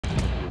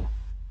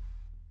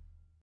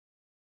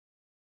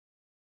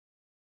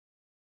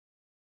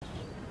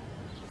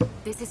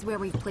This is where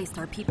we've placed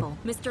our people.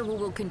 Mr. Wu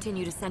will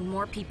continue to send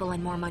more people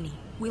and more money.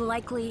 We'll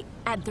likely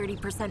add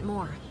 30%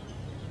 more.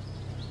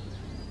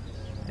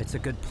 It's a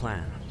good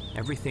plan.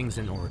 Everything's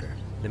in order.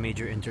 The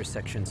major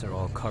intersections are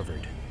all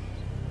covered.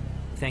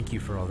 Thank you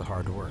for all the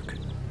hard work.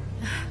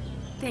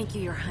 Thank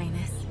you, Your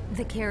Highness.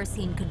 The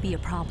kerosene could be a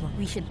problem.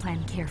 We should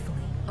plan carefully.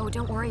 Oh,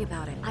 don't worry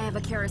about it. I have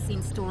a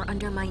kerosene store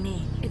under my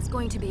name. It's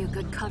going to be a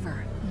good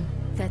cover.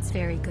 That's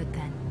very good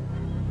then.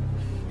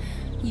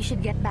 You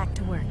should get back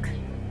to work.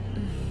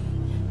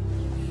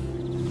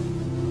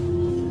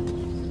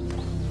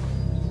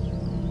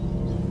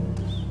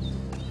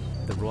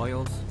 The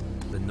royals,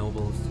 the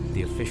nobles,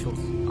 the officials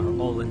are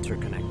all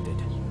interconnected.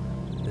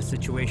 The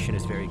situation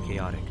is very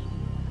chaotic.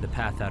 The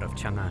path out of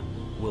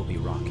Chang'an will be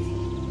rocky.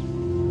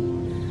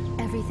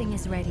 Everything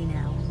is ready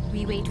now.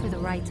 We wait for the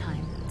right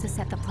time to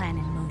set the plan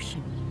in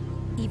motion.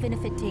 Even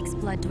if it takes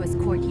blood to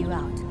escort you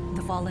out,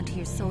 the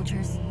volunteer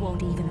soldiers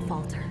won't even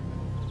falter.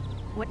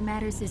 What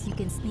matters is you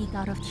can sneak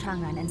out of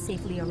Chang'an and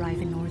safely arrive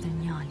in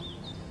northern Yan.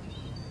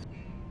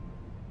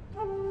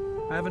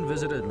 I haven't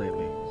visited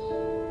lately.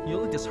 You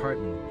look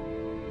disheartened.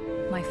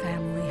 My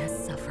family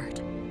has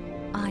suffered.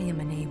 I am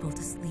unable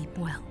to sleep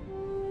well.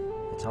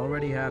 It's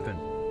already happened.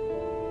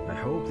 I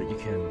hope that you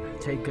can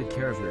take good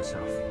care of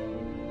yourself.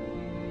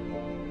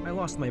 I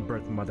lost my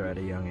birth mother at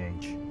a young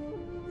age.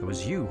 It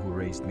was you who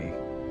raised me.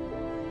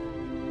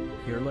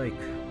 You're like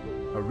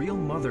a real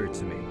mother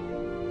to me.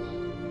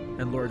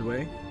 And Lord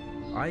Wei,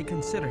 I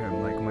consider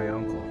him like my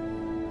uncle.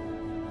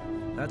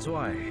 That's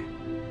why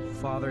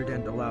Father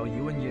didn't allow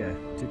you and Ye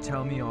to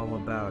tell me all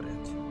about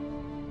it.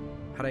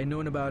 Had I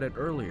known about it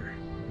earlier,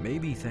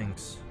 maybe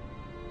things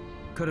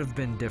could have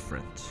been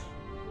different.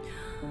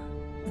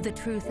 The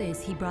truth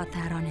is, he brought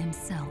that on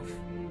himself.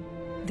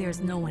 There's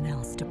no one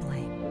else to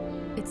blame.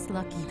 It's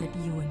lucky that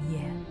you and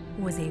Ye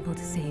was able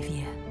to save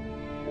Ye.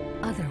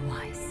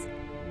 Otherwise,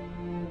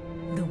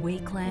 the Wei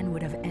clan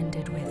would have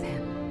ended with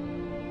him.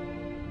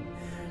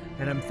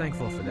 And I'm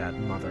thankful for that,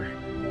 Mother.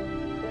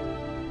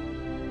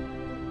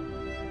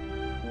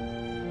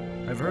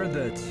 I've heard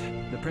that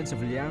the Prince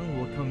of Liang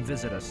will come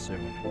visit us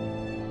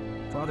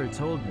soon. Father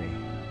told me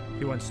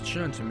he wants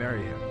Chen to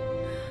marry him.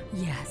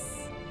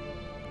 Yes.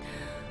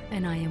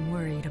 And I am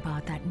worried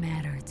about that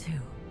matter, too.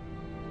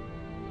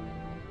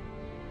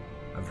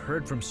 I've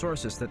heard from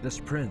sources that this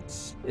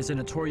prince is a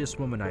notorious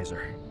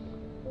womanizer.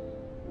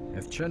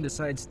 If Chen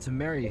decides to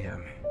marry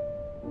him,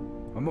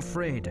 I'm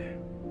afraid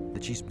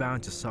that she's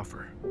bound to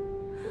suffer.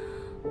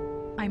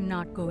 I'm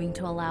not going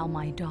to allow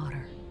my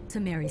daughter to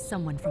marry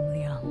someone from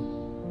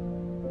Liang.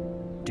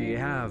 Do you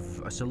have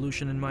a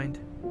solution in mind?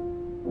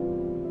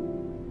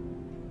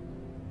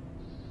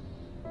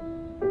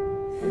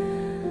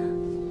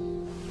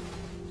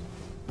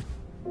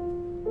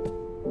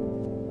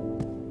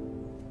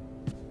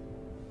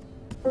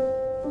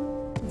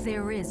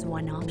 There is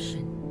one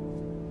option.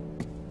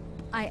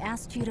 I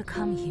asked you to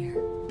come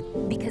here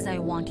because I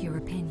want your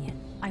opinion.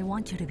 I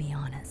want you to be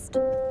honest.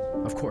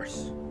 Of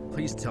course.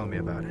 Please tell me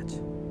about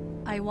it.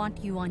 I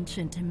want Yuan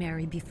Chen to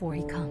marry before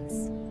he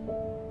comes.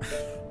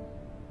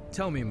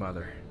 Tell me,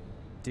 Mother.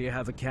 Do you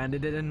have a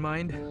candidate in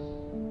mind?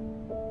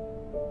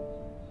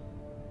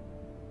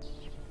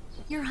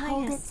 Your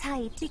Highness,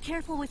 hold it tight. Be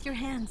careful with your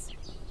hands.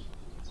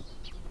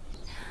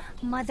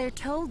 Mother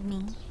told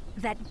me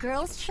that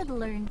girls should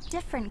learn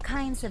different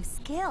kinds of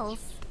skills.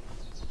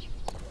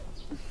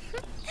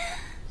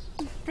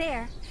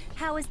 There,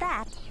 how is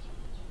that?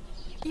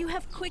 You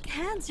have quick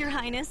hands, Your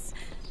Highness.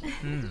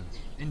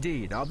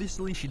 Indeed,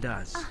 obviously she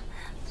does.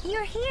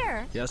 You're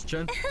here. Yes,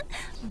 Chen?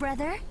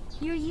 Brother,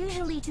 you're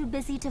usually too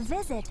busy to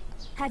visit.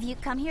 Have you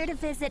come here to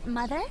visit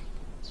Mother?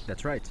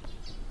 That's right.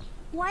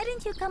 Why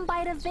didn't you come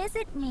by to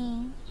visit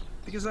me?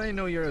 Because I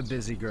know you're a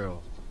busy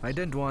girl. I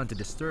didn't want to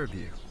disturb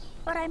you.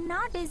 But I'm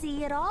not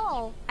busy at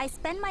all. I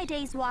spend my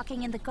days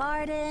walking in the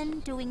garden,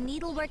 doing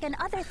needlework and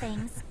other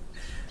things.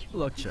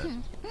 Look,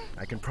 Chen,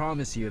 I can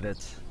promise you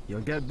that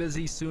you'll get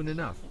busy soon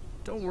enough.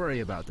 Don't worry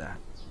about that.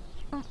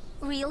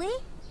 Really?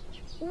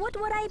 What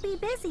would I be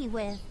busy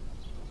with?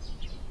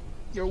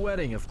 Your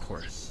wedding, of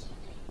course.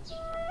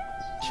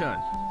 Chen,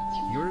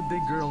 you're a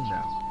big girl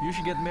now. You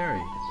should get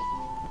married.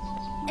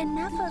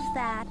 Enough of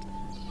that.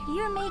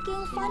 You're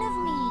making fun of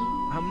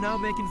me. I'm not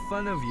making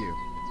fun of you.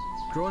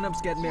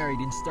 Grown-ups get married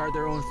and start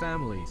their own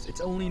families.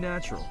 It's only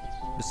natural.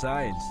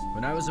 Besides,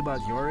 when I was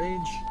about your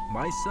age,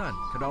 my son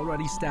could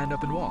already stand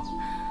up and walk.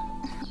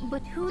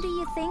 But who do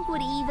you think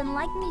would even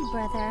like me,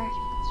 brother?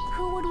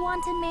 Who would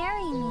want to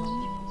marry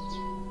me?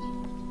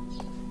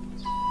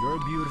 You're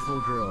a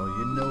beautiful girl,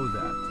 you know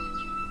that.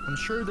 I'm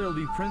sure there'll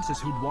be princes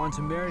who'd want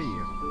to marry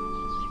you.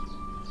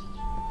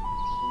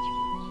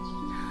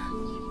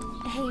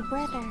 Hey,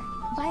 brother.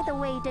 By the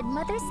way, did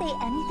Mother say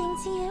anything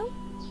to you?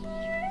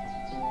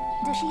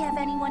 Does she have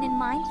anyone in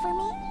mind for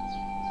me?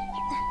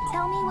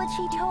 Tell me what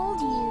she told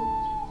you.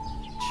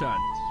 Chen,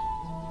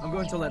 I'm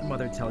going to let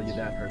Mother tell you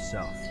that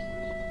herself.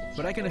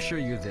 But I can assure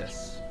you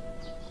this.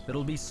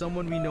 It'll be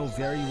someone we know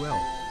very well,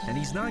 and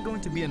he's not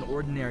going to be an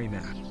ordinary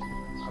man.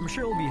 I'm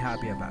sure he'll be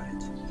happy about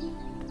it.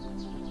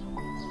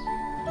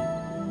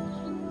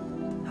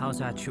 How's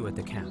Chu at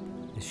the camp?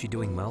 Is she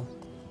doing well?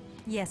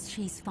 Yes,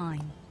 she's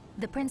fine.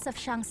 The Prince of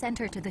Shang sent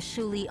her to the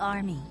Shuli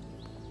army.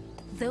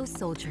 Those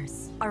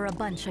soldiers are a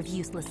bunch of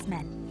useless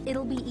men.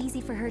 It'll be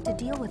easy for her to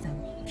deal with them.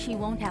 She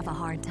won't have a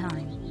hard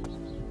time.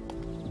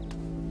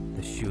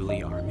 The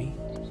Shuli army?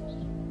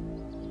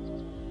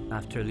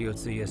 After Liu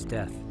Ziya's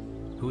death,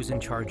 who's in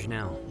charge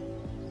now?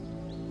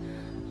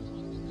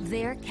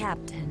 Their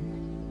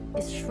captain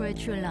is Shui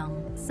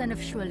Chulang, son of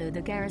Shuelu,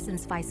 the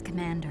garrison's vice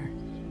commander.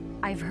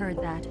 I've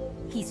heard that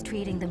he's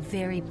treating them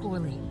very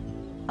poorly.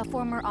 A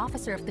former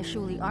officer of the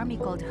Shuli army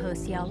called He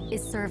Xiao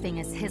is serving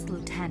as his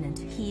lieutenant.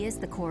 He is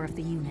the core of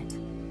the unit.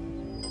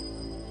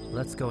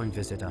 Let's go and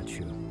visit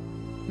Chu.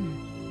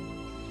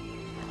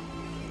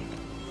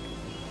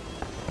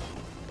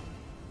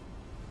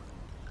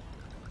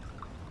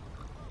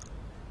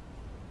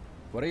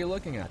 What are you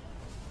looking at?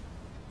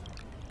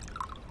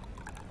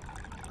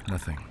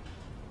 Nothing.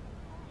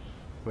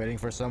 Waiting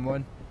for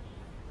someone?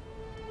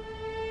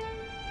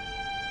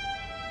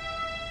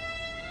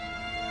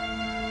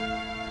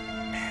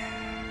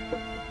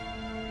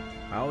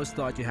 I always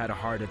thought you had a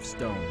heart of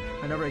stone.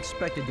 I never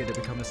expected you to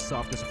become as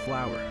soft as a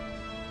flower.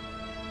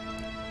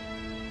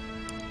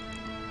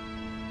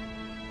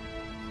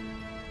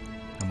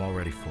 I'm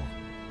already full.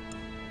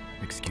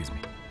 Excuse me.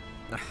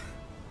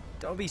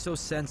 Don't be so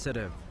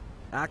sensitive.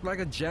 Act like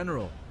a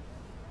general.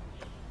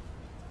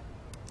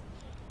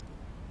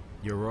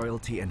 You're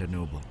royalty and a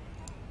noble,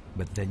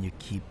 but then you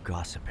keep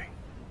gossiping.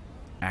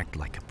 Act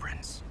like a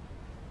prince.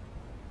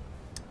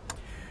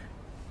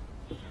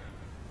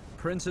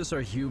 Princes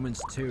are humans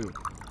too.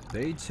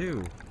 They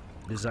too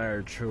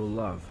desire true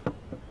love.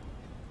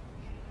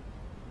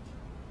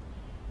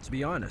 To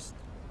be honest,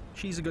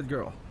 she's a good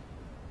girl.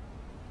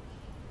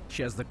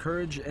 She has the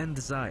courage and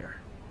desire,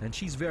 and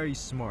she's very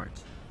smart.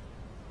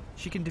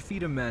 She can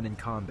defeat a man in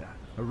combat,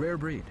 a rare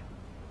breed.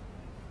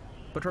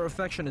 But her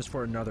affection is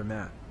for another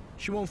man.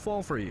 She won't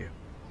fall for you.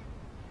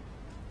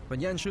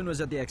 When Yanshun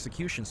was at the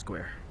execution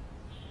square,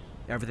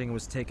 everything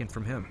was taken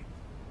from him.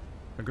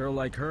 A girl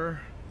like her,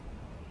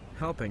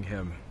 helping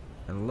him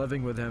and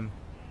living with him,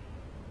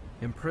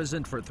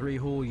 imprisoned for 3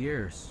 whole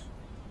years,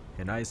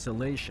 in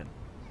isolation,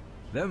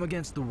 them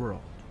against the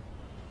world.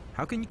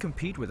 How can you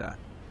compete with that?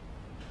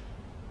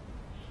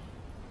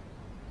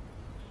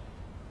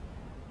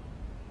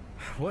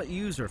 What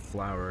use are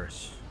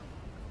flowers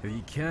if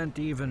you can't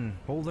even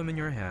hold them in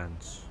your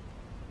hands?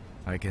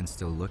 I can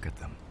still look at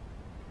them.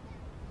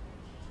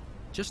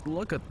 Just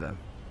look at them.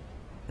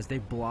 As they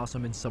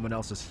blossom in someone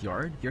else's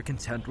yard, you're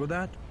content with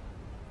that?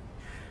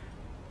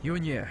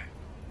 Yunye,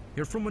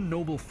 you're from a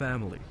noble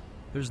family.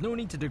 There's no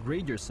need to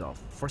degrade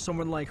yourself for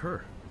someone like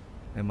her.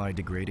 Am I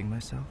degrading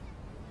myself?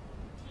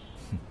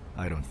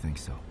 I don't think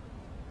so.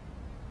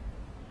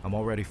 I'm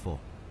already full.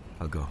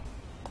 I'll go.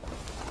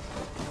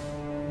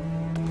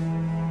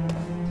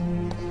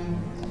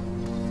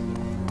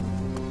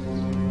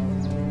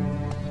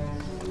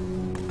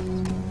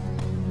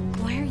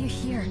 Why are you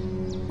here?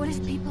 What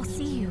if people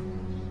see you?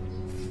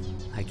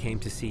 I came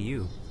to see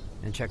you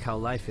and check how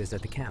life is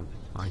at the camp.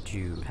 Aren't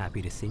you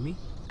happy to see me?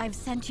 I've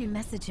sent you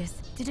messages.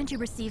 Didn't you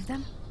receive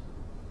them?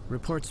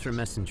 Reports from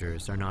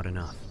messengers are not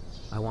enough.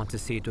 I want to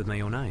see it with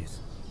my own eyes.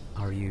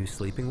 Are you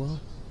sleeping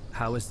well?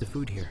 How is the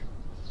food here?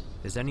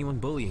 Is anyone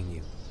bullying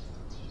you?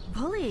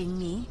 Bullying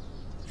me?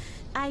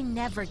 I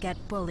never get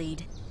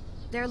bullied.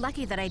 They're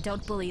lucky that I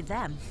don't bully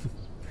them.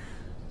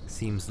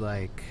 Seems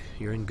like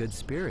you're in good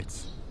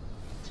spirits.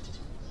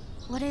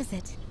 What is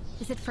it?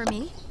 Is it for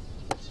me?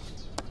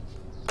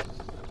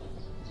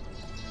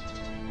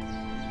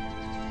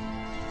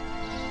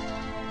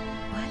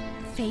 What?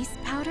 Face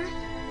powder?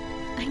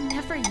 I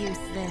never use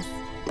this.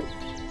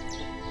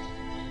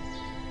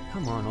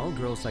 Come on, all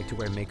girls like to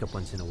wear makeup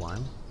once in a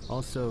while.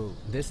 Also,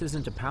 this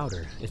isn't a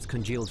powder, it's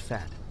congealed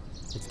fat.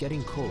 It's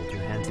getting cold,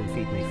 your hands and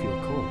feet may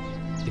feel cold.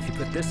 If you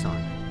put this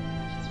on,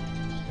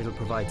 it'll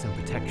provide some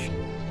protection.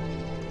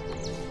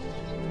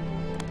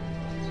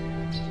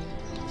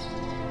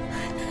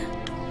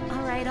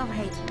 All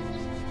right.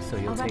 So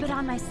you'll I'll rub take it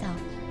on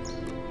myself.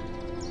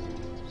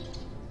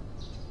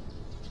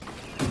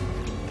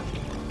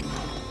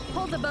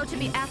 Hold the bow to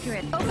be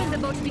accurate. Open the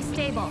bow to be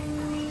stable.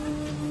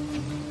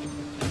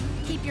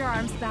 Keep your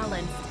arms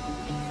balanced.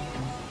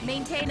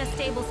 Maintain a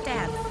stable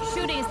stance.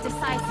 Shooting is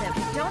decisive.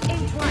 Don't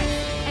aim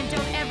twice, and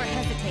don't ever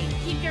hesitate.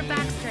 Keep your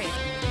back straight,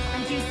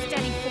 and use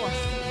steady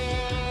force.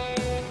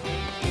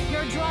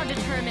 Your draw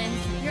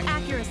determines your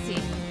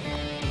accuracy.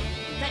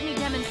 Let me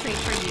demonstrate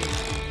for you.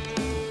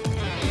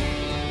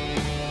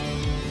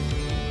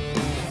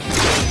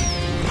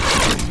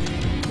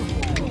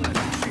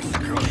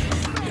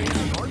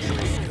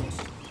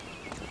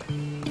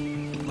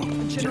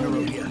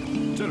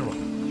 General.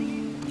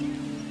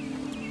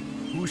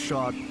 Who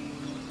shot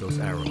those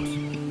arrows?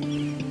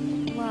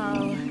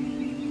 Well,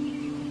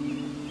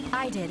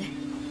 I did.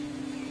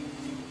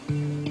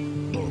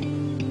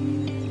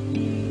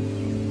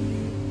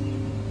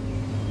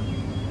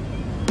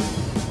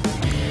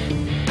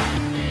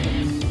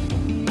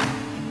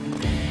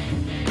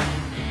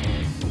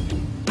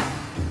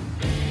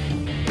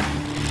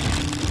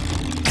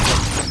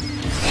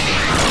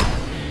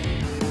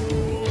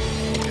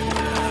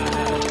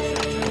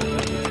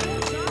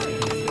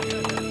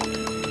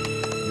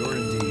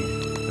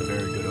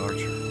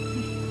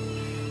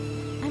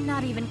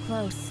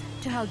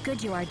 how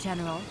good you are,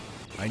 General.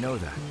 I know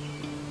that.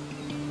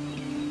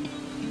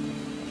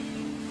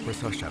 Where's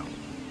Zhao Qiao?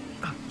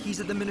 He's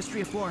at the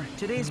Ministry of War.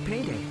 Today's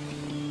payday.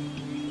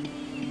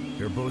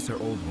 Your bows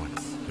are old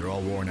ones. They're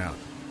all worn out.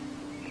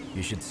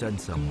 You should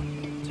send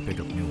someone to pick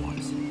up new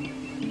ones.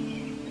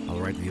 I'll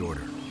write the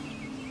order.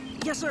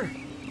 Yes, sir.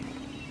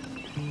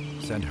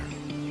 Send her.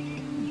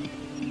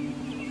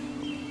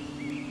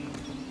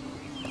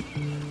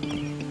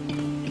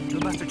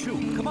 Master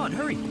Chu, come on,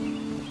 hurry!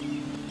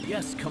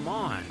 Yes, come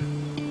on.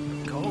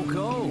 Go,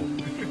 go!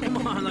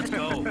 Come on, let's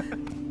go!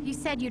 You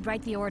said you'd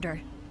write the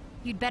order.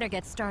 You'd better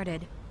get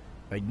started.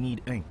 I'd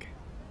need ink,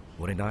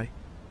 wouldn't I?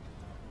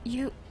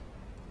 You...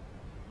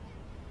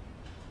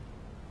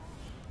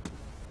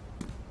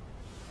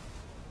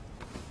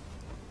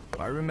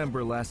 I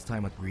remember last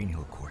time at Green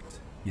Hill Court,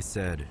 you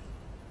said,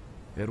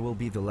 it will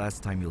be the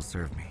last time you'll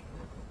serve me.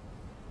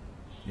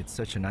 It's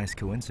such a nice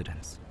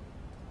coincidence.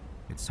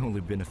 It's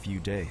only been a few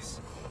days,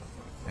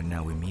 and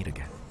now we meet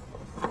again.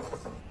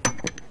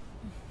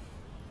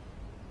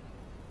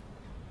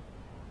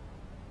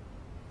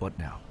 What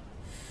now?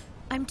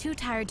 I'm too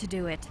tired to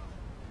do it.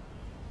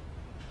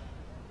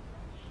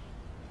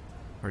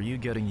 Are you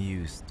getting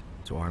used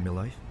to army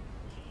life?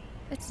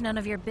 It's none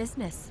of your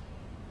business.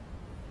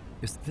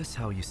 Is this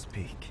how you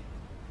speak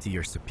to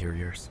your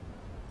superiors?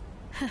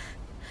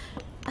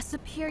 A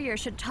superior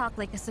should talk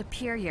like a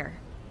superior.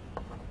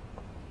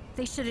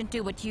 They shouldn't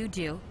do what you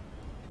do,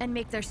 and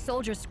make their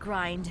soldiers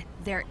grind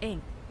their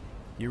ink.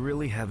 You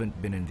really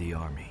haven't been in the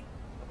army.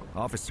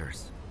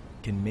 Officers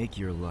can make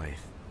your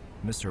life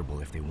miserable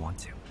if they want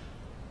to.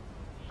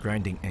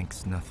 Grinding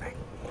ink's nothing.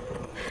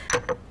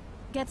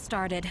 Get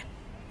started.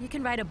 You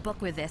can write a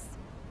book with this.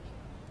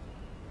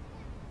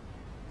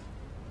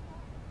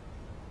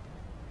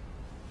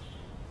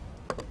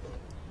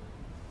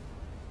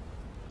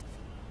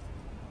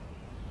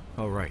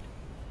 All right.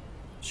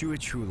 Chu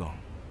Qiao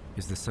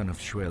is the son of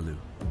Xue Lu,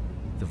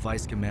 the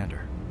vice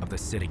commander of the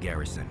city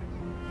garrison.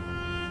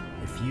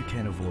 If you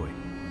can avoid,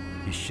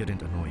 you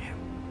shouldn't annoy him.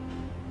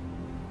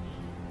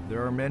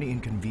 There are many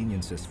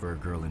inconveniences for a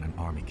girl in an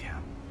army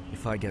camp.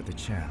 If I get the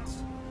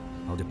chance,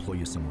 I'll deploy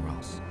you somewhere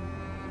else.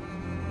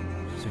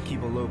 So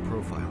keep a low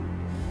profile.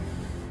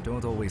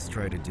 Don't always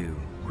try to do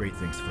great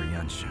things for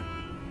Yanshin.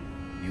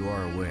 You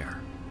are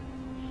aware,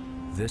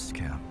 this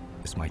camp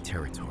is my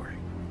territory.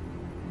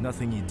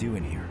 Nothing you do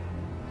in here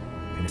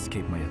can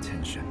escape my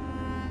attention.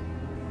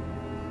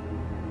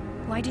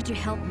 Why did you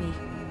help me?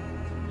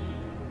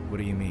 What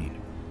do you mean?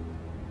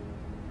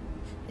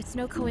 It's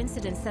no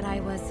coincidence that I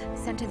was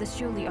sent to the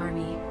Shuli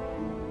army.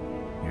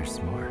 You're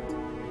smart.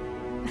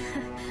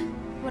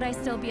 Would I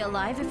still be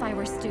alive if I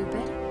were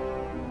stupid?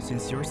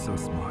 Since you're so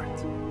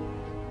smart,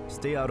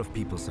 stay out of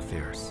people's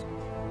affairs.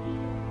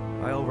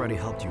 I already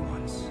helped you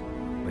once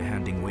by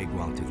handing Wei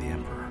Guang to the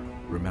Emperor.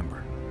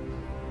 Remember,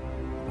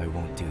 I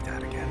won't do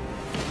that again.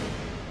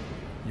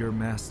 Your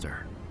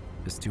master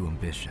is too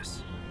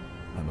ambitious.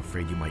 I'm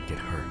afraid you might get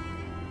hurt.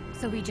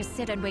 So we just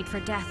sit and wait for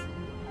death?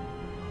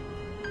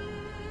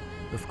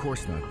 Of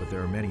course not, but there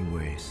are many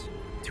ways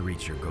to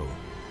reach your goal.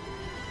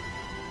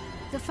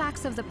 The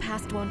facts of the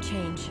past won't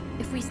change.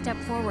 If we step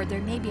forward,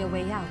 there may be a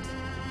way out.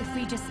 If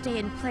we just stay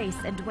in place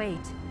and wait,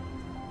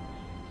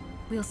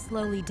 we'll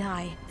slowly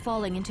die,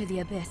 falling into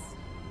the abyss.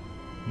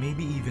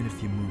 Maybe even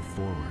if you move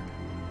forward,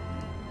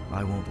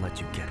 I won't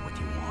let you get what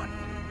you want.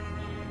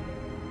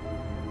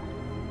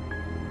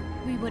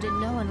 We wouldn't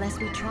know unless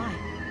we try.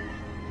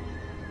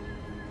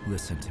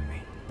 Listen to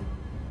me.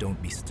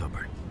 Don't be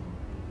stubborn.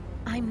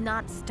 I'm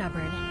not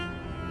stubborn.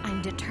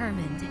 I'm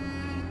determined.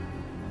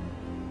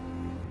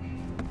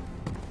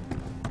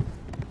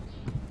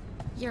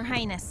 Your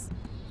Highness.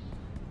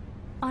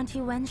 Auntie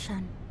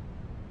Wenshan,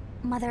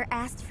 Mother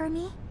asked for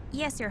me?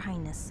 Yes, Your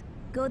Highness.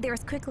 Go there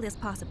as quickly as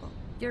possible.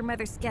 Your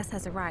mother's guest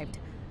has arrived,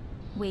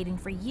 waiting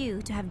for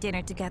you to have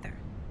dinner together.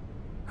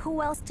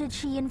 Who else did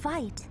she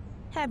invite?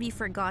 Have you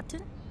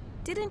forgotten?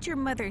 Didn't your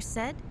mother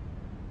said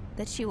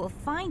that she will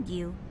find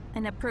you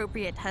an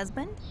appropriate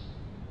husband?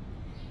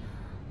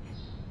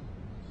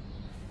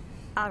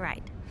 All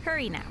right,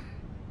 hurry now.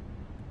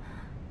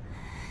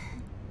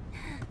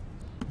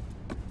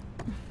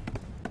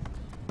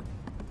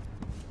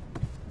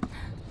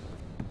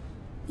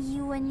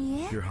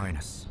 Yuan-Ye? Your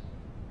Highness.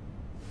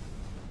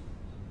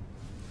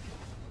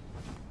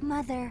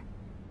 Mother,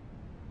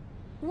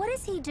 what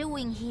is he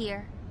doing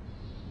here?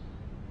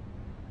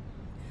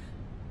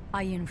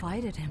 I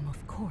invited him,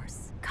 of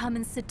course. Come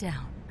and sit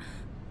down.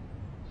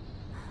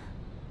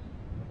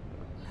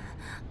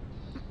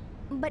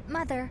 But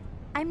Mother,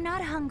 I'm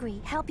not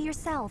hungry. Help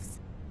yourselves.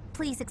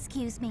 Please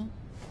excuse me.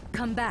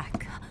 Come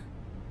back.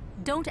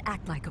 Don't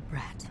act like a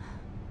brat.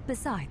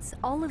 Besides,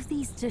 all of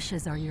these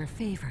dishes are your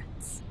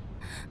favorites.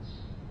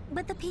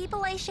 But the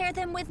people I share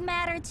them with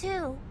matter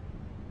too.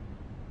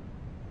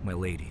 My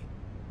lady,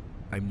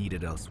 I'm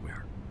needed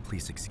elsewhere.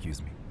 Please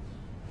excuse me.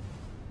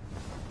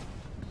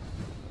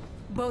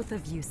 Both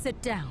of you,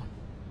 sit down.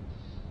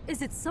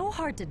 Is it so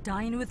hard to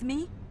dine with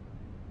me?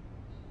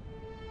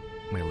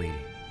 My lady.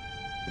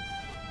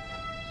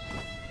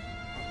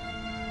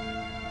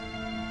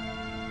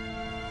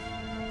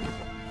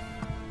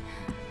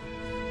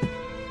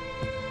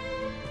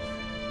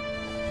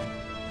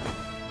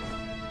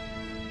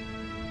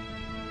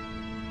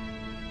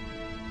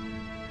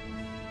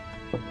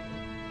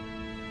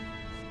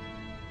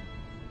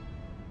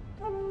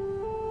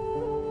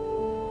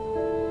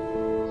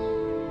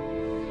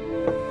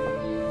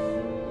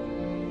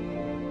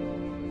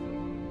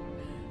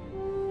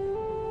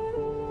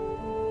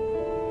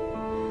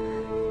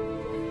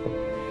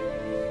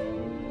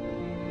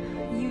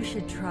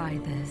 should try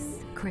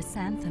this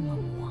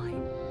chrysanthemum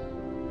wine.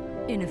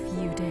 In a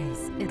few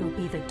days, it'll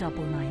be the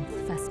Double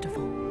Ninth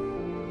Festival.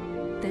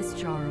 This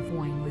jar of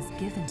wine was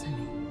given to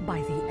me by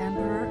the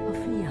Emperor of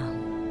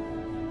Liang.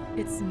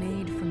 It's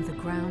made from the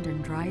ground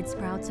and dried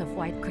sprouts of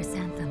white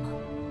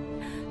chrysanthemum.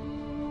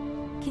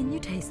 Can you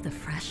taste the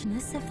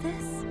freshness of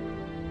this?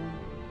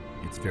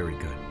 It's very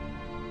good.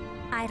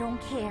 I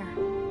don't care.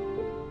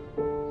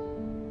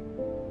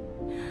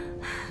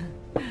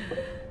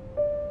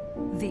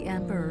 The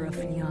Emperor of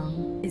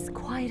Liang is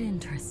quite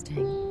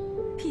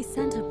interesting. He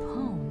sent a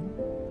poem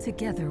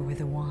together with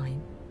the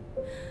wine.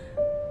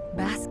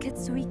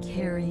 Baskets we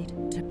carried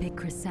to pick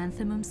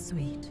chrysanthemum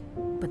sweet,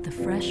 but the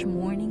fresh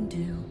morning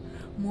dew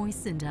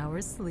moistened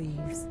our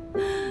sleeves.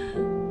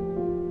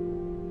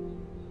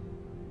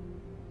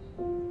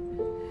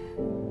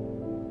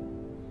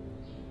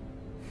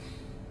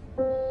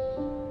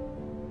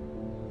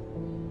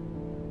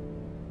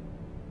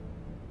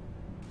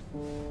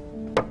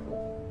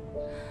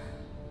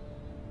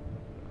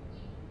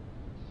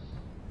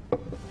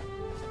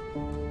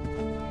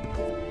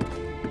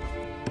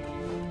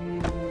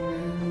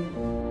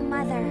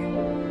 Mother,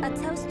 a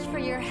toast for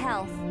your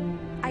health.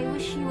 I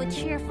wish you a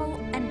cheerful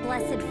and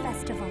blessed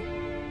festival.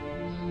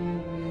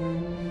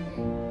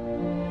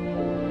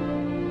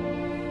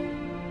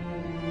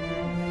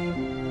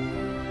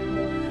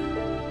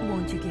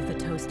 Won't you give a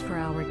toast for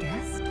our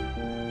guest?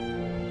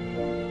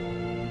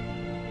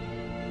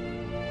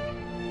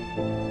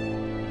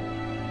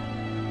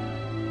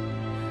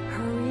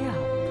 Hurry up.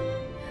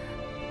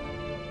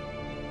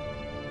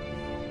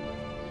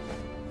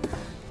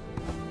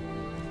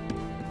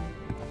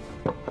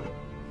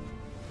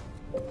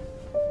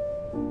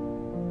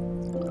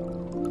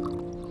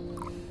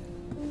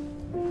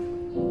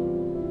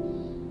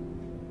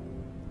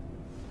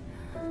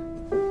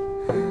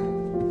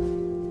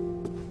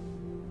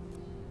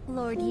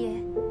 Lord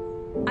Ye,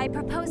 I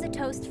propose a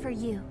toast for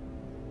you.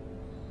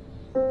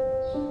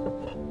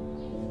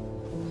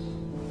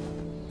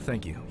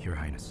 Thank you, Your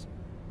Highness.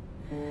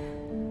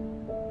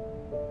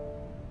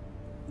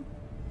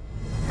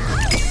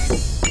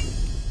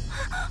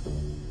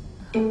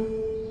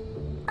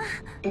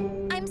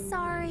 I'm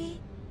sorry.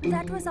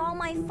 That was all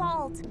my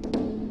fault.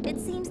 It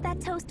seems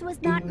that toast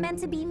was not meant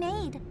to be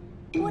made.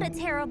 What a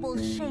terrible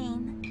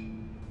shame.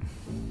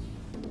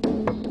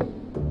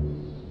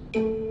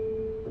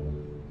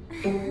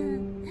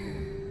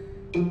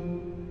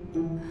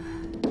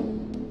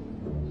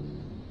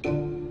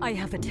 I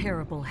have a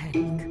terrible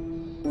headache.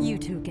 You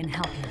two can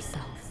help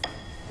yourselves.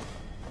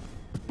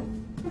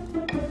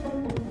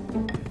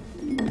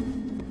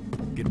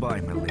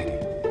 Goodbye, my lady.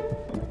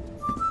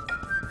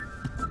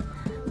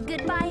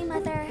 Goodbye,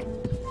 Mother.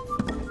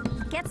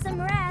 Get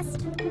some rest.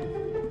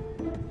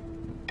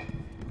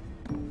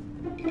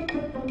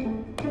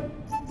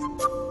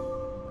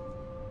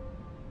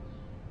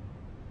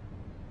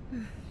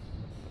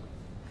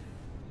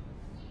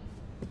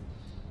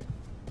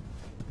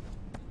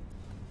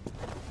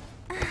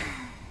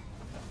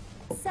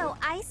 So,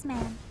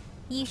 Iceman,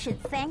 you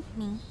should thank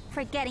me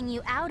for getting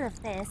you out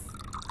of this.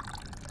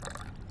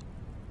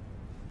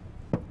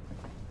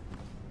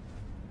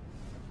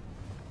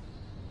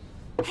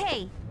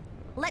 Hey,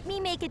 let me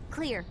make it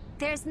clear.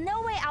 There's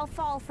no way I'll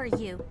fall for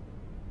you.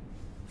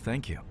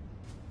 Thank you.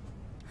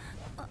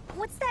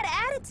 What's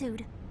that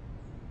attitude?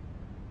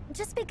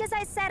 Just because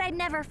I said I'd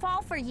never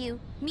fall for you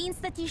means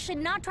that you should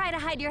not try to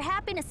hide your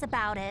happiness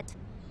about it.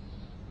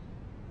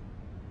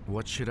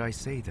 What should I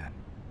say then?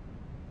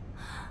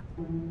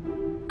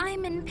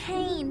 I'm in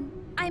pain.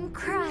 I'm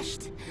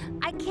crushed.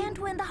 I can't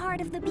win the heart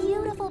of the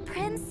beautiful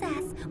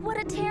princess. What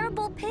a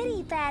terrible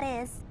pity that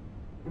is.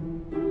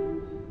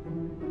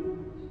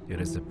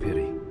 It is a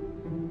pity.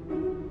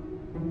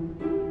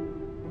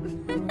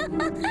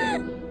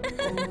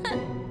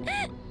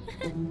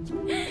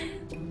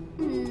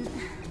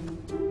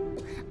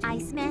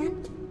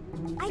 Iceman,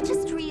 I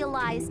just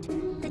realized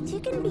that you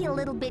can be a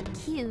little bit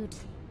cute.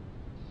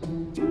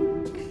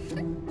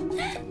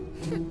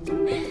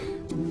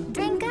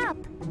 Drink up.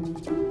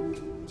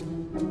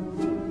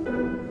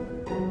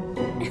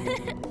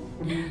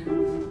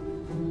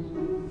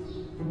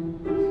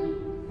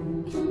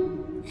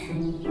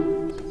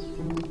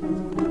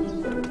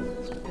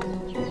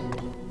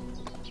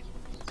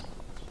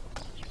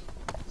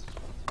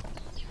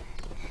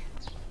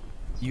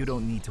 You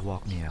don't need to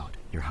walk me out,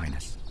 Your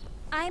Highness.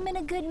 I'm in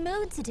a good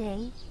mood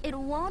today. It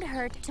won't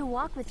hurt to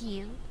walk with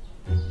you.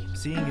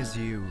 Seeing as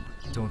you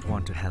don't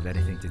want to have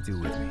anything to do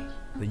with me,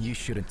 then you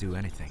shouldn't do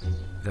anything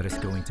that is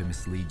going to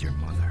mislead your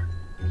mother.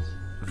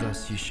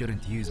 Thus, you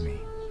shouldn't use me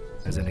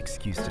as an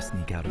excuse to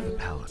sneak out of the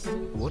palace.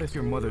 What if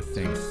your mother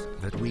thinks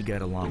that we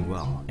get along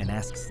well and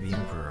asks the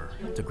Emperor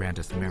to grant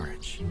us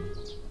marriage?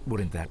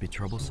 Wouldn't that be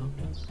troublesome?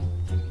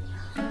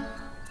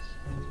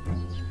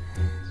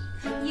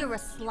 You're a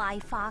sly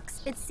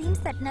fox. It seems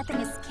that nothing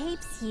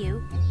escapes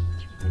you.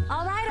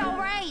 All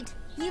right.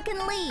 You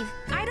can leave.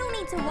 I don't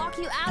need to walk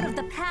you out of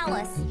the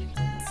palace.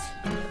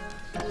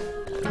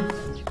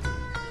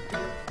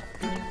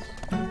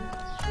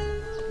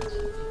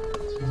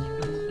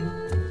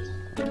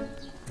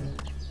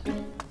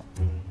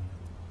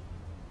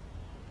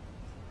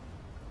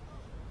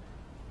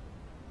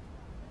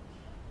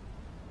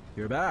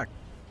 back.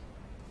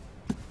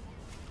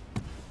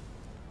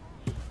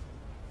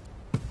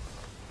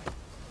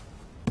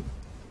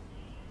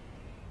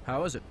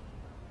 How was it?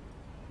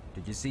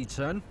 Did you see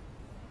Chen?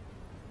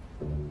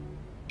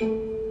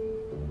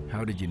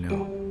 How did you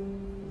know?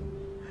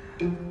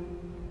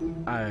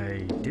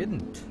 I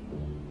didn't.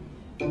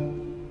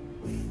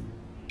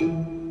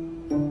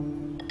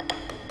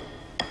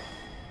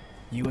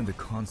 You and the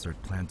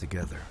consort planned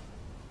together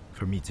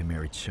for me to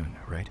marry Chun,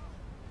 right?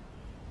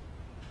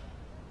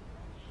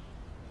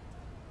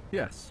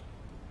 Yes.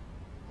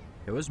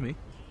 It was me.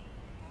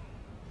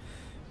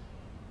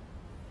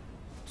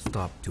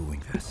 Stop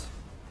doing this.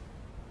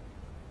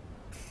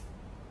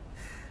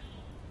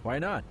 Why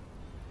not?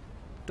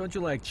 Don't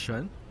you like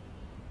Chen?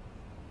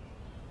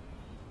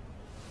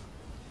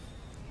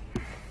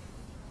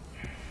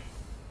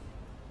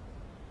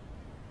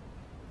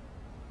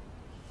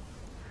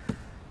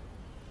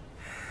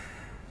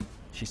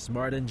 She's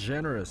smart and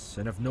generous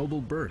and of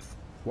noble birth.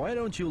 Why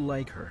don't you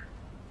like her?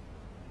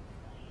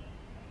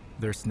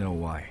 There's no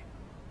why.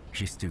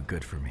 She's too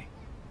good for me.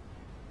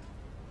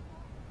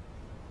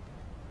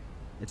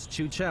 It's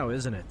Chu Qiao,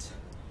 isn't it?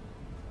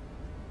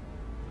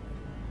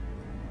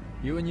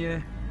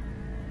 Yuanye,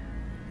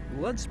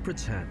 let's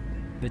pretend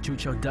that Chu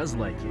Qiao does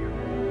like you.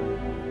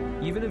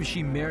 Even if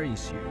she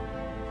marries you,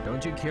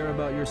 don't you care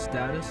about your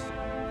status?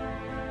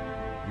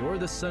 You're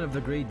the son of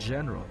the great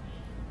general,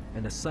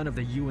 and the son of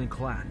the Yuan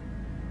clan.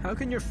 How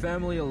can your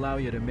family allow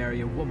you to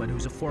marry a woman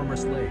who's a former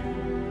slave?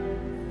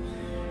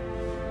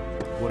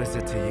 What is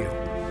it to you?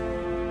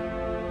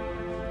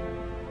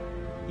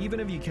 Even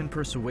if you can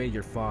persuade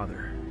your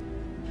father,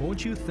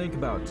 won't you think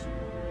about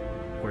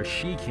where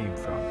she came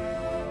from?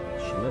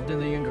 She lived in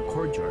the younger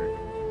courtyard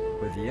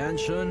with Yan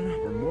Shun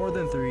for more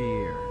than 3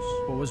 years.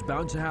 What was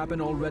bound to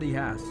happen already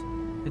has.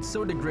 It's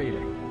so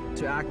degrading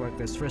to act like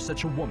this for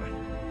such a woman.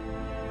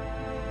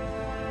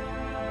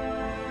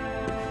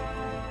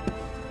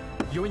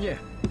 Yuanye.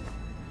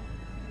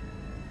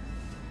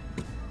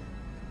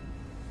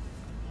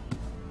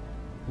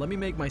 Let me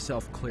make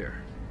myself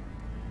clear.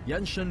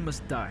 Yan Shun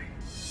must die.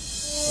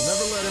 We'll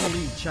never let him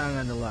leave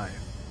Chang'an alive.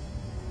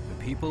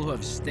 The people who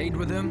have stayed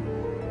with him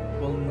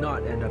will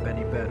not end up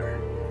any better.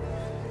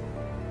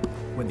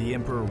 When the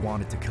Emperor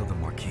wanted to kill the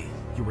Marquis,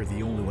 you were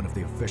the only one of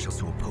the officials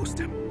who opposed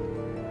him.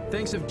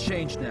 Things have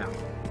changed now.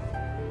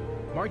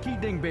 Marquis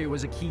Dingbei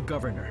was a key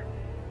governor.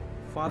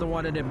 Father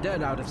wanted him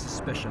dead out of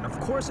suspicion. Of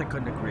course I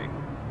couldn't agree.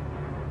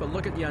 But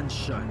look at Yan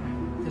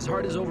Shun. His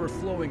heart is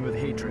overflowing with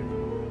hatred.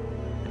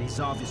 And he's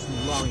obviously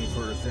longing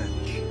for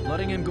revenge.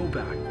 Letting him go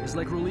back is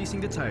like releasing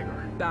the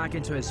tiger back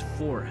into his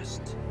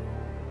forest.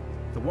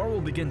 The war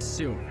will begin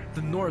soon.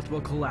 The North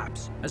will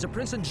collapse. As a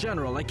prince and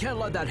general, I can't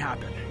let that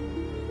happen.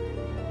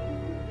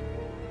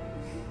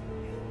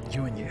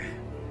 Yuanye,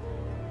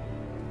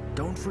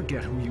 don't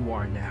forget who you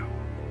are now.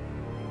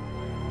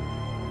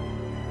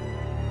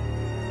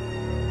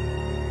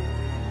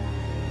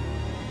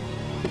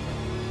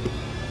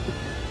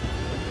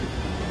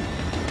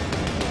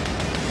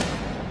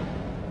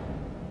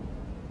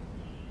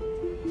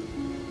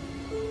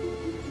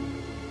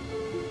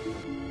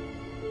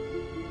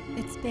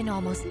 It's been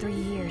almost 3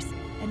 years,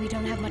 and we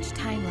don't have much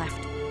time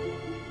left.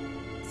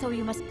 So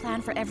you must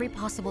plan for every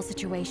possible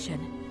situation.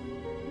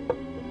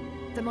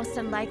 The most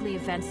unlikely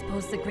events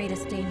pose the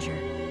greatest danger.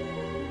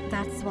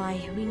 That's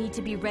why we need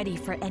to be ready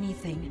for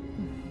anything.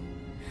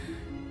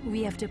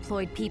 We have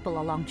deployed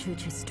people along Chu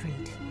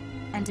Street,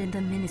 and in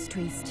the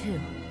ministries too.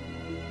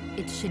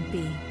 It should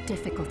be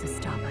difficult to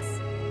stop us.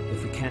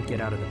 If we can't get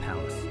out of the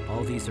palace,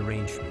 all these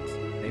arrangements,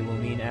 they will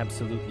mean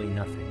absolutely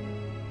nothing.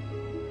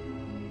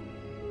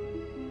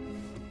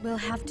 We'll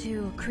have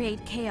to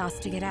create chaos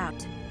to get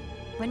out.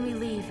 When we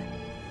leave,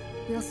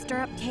 we'll stir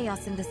up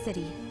chaos in the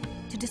city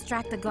to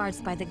distract the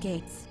guards by the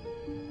gates.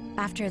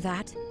 After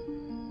that,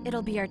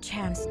 it'll be our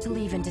chance to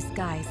leave in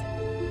disguise.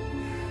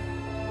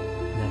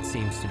 That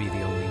seems to be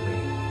the only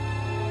way.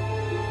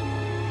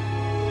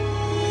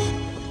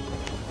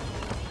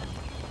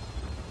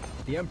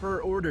 The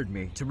Emperor ordered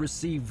me to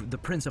receive the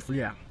Prince of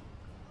Liang.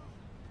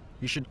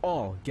 You should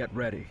all get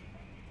ready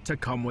to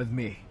come with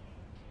me.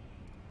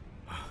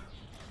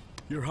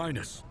 Your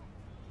Highness,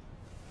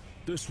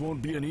 this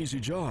won't be an easy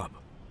job.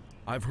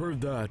 I've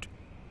heard that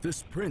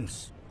this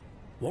prince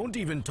won't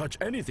even touch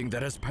anything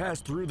that has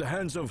passed through the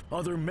hands of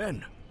other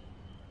men.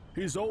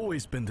 He's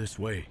always been this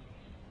way.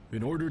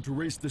 In order to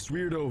raise this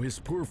weirdo, his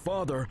poor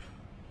father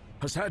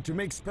has had to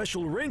make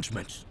special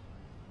arrangements.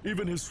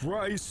 Even his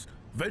rice,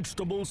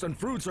 vegetables, and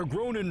fruits are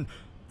grown in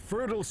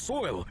fertile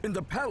soil in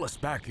the palace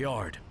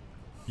backyard.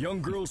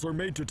 Young girls are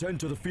made to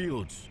tend to the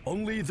fields.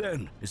 Only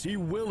then is he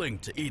willing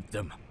to eat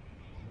them.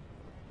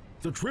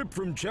 The trip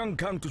from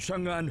Jiangkang to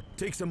Chang'an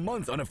takes a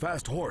month on a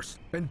fast horse,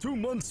 and 2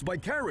 months by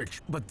carriage.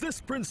 But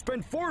this prince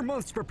spent 4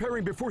 months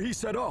preparing before he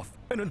set off,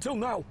 and until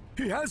now,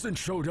 he hasn't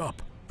showed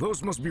up.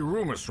 Those must be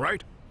rumors,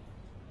 right?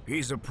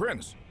 He's a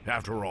prince,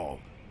 after all.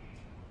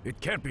 It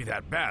can't be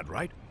that bad,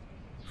 right?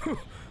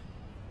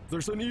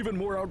 There's an even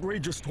more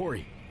outrageous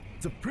story.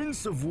 The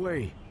Prince of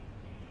Wei,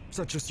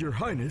 such as your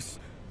Highness,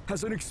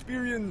 has an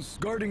experience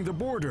guarding the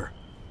border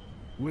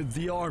with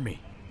the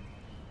army.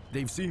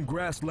 They've seen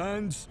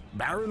grasslands,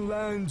 barren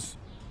lands,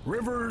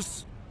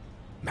 rivers,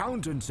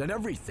 mountains, and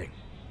everything.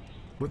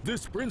 But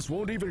this prince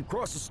won't even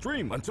cross a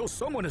stream until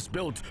someone has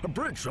built a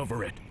bridge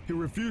over it. He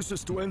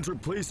refuses to enter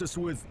places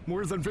with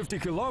more than 50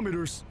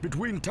 kilometers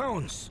between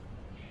towns.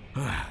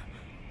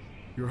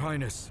 Your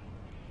Highness,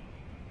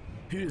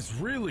 he is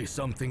really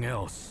something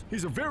else.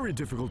 He's a very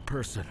difficult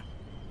person.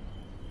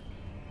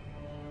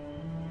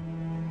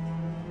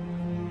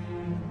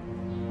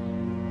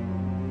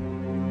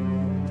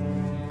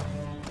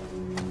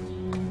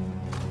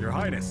 Your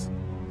Highness,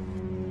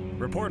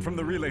 report from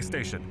the relay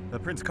station. The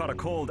prince caught a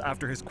cold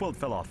after his quilt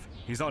fell off.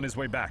 He's on his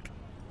way back.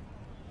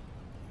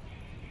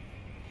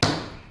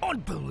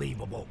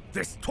 Unbelievable!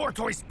 This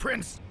tortoise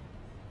prince!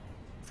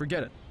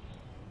 Forget it.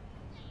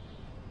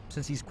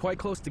 Since he's quite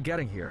close to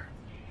getting here,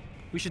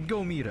 we should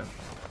go meet him.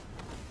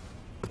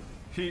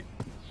 He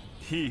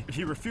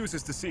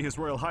refuses to see His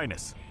Royal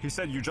Highness. He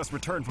said you just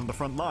returned from the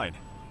front line,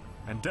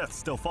 and death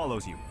still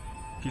follows you.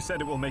 He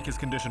said it will make his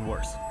condition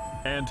worse.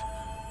 And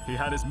he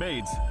had his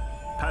maids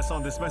pass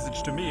on this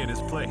message to me in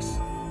his place.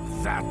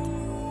 That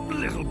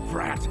little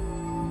brat!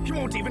 He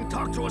won't even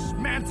talk to us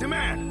man to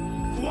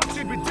man! What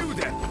should we do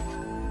then?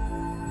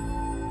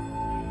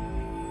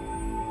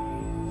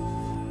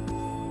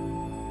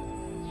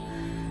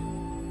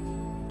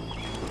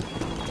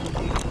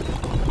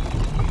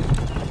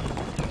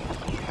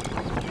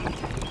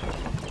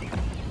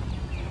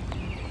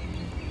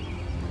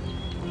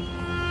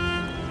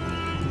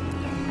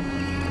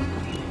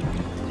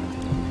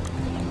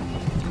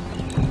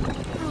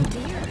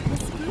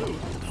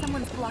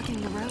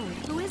 blocking the road.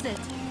 Who is it?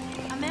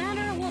 A man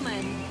or a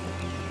woman?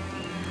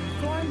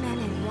 4 men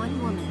and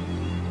 1 woman.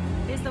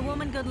 Is the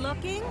woman good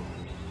looking?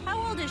 How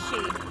old is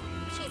she?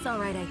 She's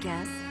alright, I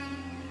guess.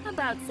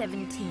 About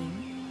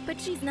 17.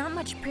 But she's not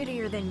much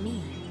prettier than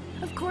me.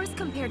 Of course,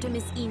 compared to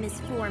Miss E, Miss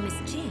Fu, or Miss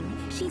Jing,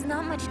 she's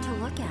not much to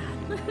look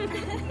at.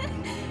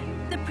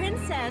 The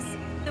princess,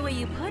 the way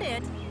you put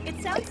it,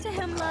 it sounds to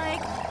him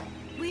like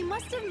we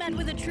must have met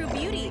with a true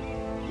beauty.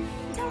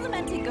 Tell the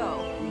men to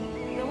go.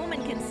 The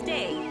woman can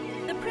stay.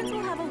 The prince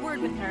will have a word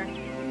with her.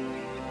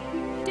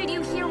 Did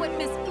you hear what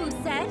Miss Fu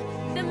said?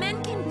 The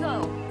men can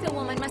go. The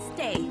woman must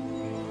stay.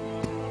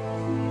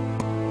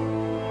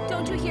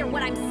 Don't you hear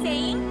what I'm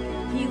saying?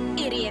 You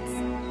idiots.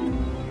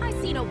 I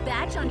see no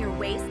badge on your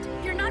waist.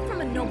 You're not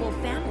from a noble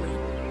family.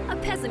 A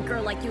peasant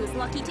girl like you is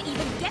lucky to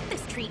even get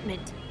this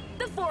treatment.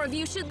 The 4 of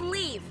you should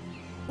leave.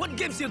 What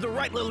gives you the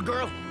right, little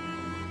girl?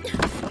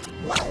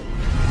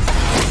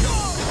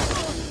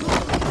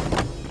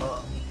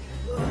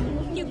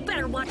 You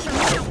better watch your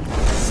mouth.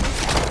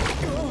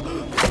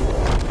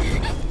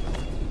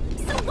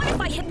 So what if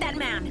I hit that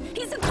man?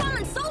 He's a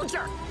common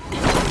soldier.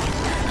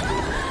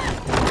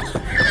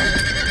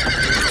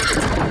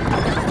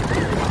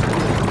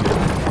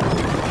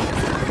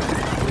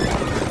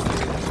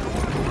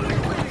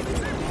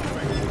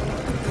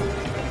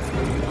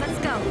 Let's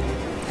go.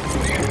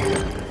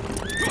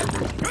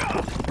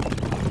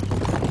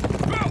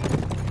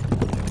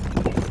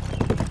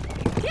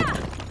 Yeah.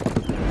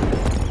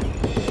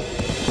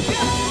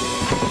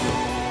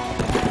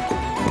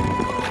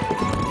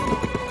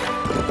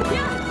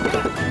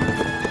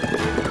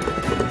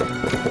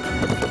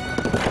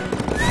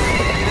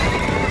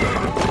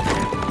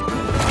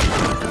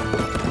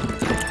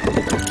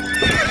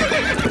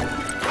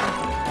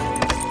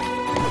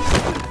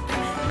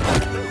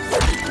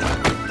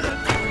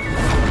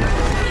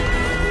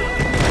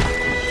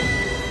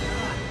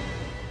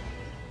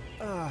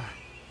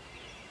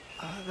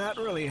 That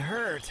really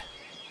hurt.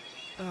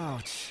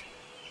 Ouch.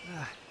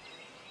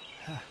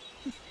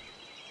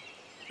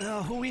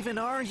 Oh, who even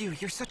are you?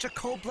 You're such a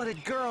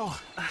cold-blooded girl.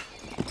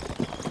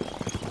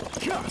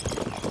 Chu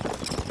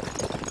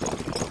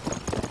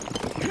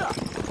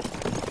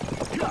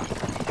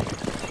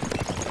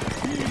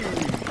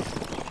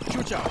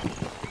Qiao,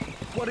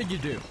 what did you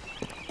do?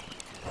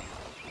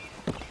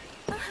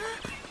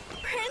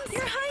 Prince!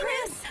 Your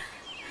Highness!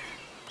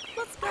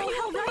 Let's go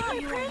help him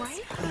out, Prince!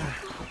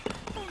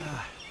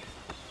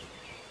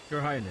 Your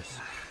Highness,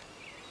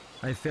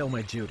 I failed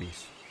my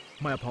duties.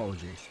 My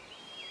apologies.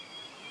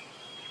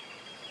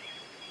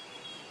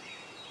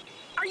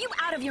 Are you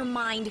out of your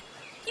mind?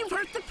 You've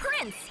hurt the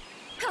prince!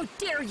 How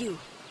dare you!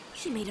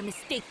 She made a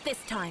mistake this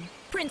time.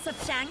 Prince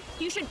of Shang,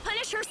 you should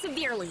punish her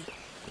severely.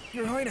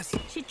 Your Highness.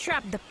 She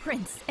trapped the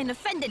prince and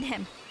offended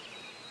him.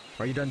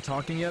 Are you done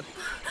talking yet?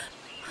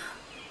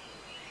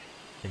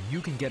 Then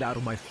you can get out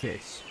of my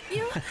face.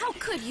 You? How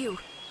could you?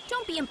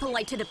 Don't be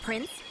impolite to the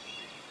prince.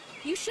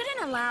 You shouldn't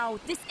allow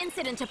this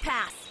incident to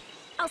pass.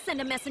 I'll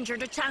send a messenger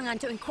to Chang'an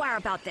to inquire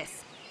about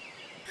this.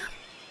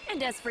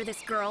 And as for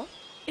this girl,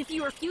 if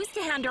you refuse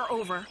to hand her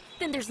over,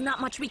 then there's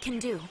not much we can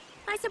do.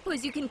 I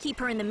suppose you can keep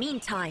her in the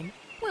meantime.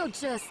 We'll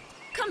just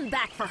come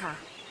back for her.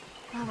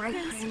 All right,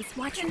 Prince,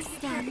 watch your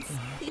steps.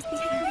 Please take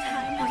your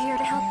time. We're here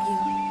to help you.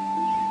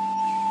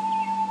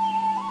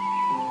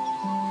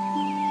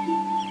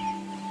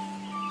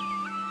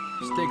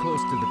 Stay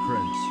close to the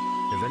prince.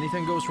 If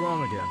anything goes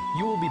wrong again,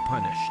 you will be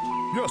punished.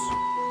 Yes.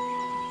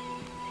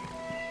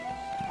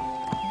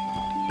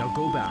 Now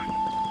go back.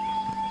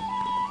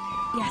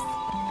 Yes.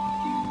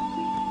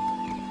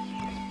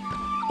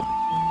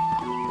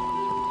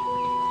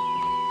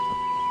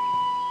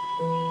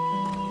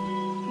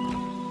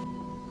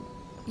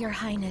 Your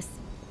Highness,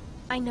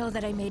 I know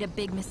that I made a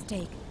big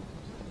mistake.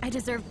 I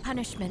deserve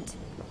punishment.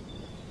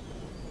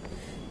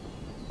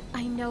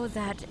 I know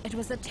that it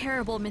was a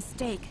terrible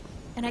mistake,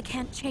 and I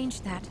can't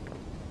change that.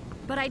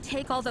 But I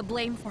take all the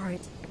blame for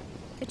it.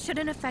 It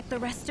shouldn't affect the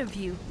rest of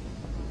you.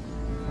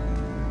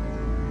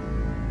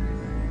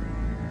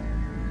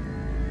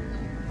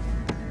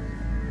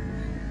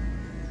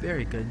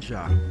 Very good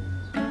job.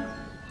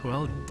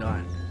 Well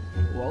done.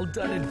 Well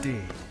done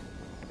indeed.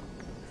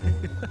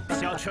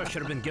 Zhao Qiao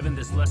should have been given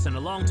this lesson a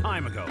long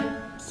time ago.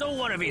 So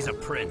what if he's a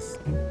prince?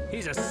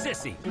 He's a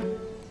sissy.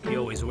 He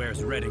always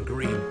wears red and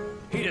green.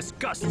 He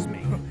disgusts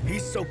me.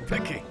 He's so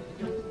picky.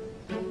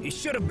 He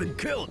should have been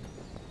killed.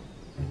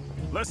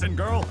 Listen,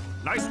 girl.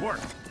 Nice work.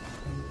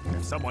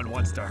 If someone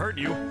wants to hurt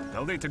you,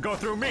 they'll need to go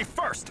through me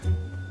first.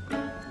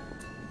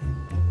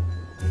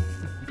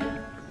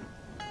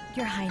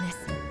 Your Highness,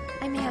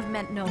 I may have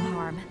meant no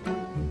harm.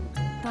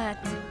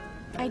 But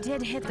I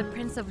did hit the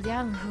Prince of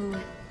Liang who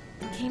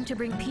came to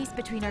bring peace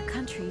between our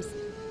countries.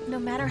 No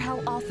matter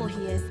how awful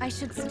he is, I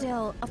should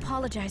still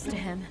apologize to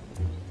him.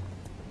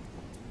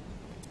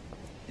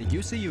 Did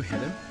you see you hit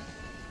him?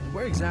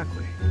 Where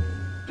exactly?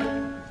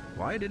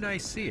 Why didn't I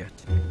see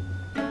it?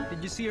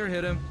 Did you see her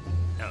hit him?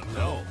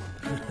 No.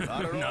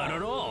 Not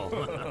at all.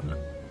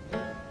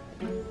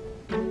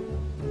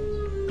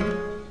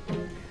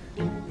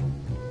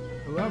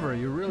 However,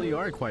 you really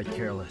are quite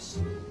careless.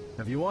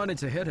 If you wanted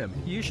to hit him,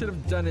 you should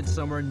have done it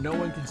somewhere no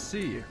one could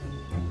see you.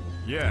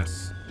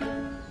 Yes.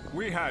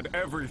 We had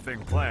everything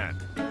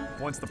planned.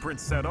 Once the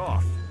prince set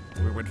off,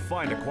 we would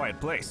find a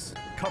quiet place,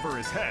 cover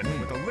his head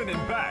with a linen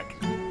bag,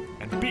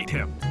 and beat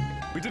him.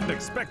 We didn't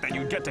expect that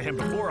you'd get to him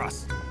before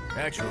us.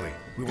 Actually,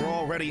 we were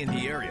already in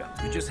the area.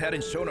 We just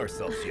hadn't shown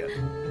ourselves yet.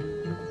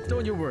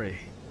 Don't you worry.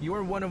 You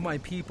are one of my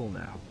people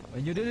now,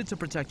 and you did it to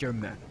protect your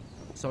men,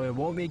 so I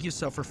won't make you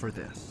suffer for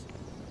this.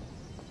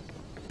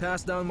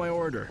 Pass down my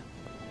order.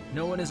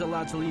 No one is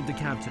allowed to leave the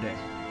camp today.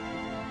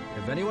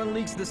 If anyone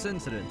leaks this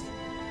incident,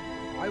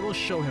 I will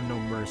show him no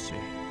mercy.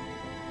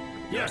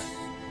 Yes.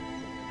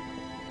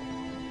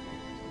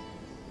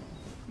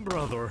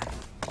 Brother,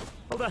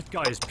 well, that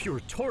guy is pure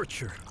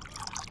torture.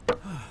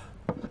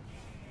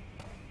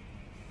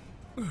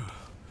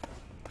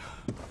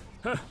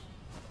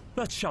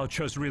 That Zhao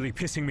Qiao's really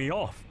pissing me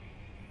off.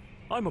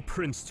 I'm a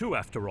prince too,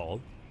 after all.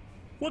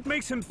 What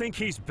makes him think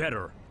he's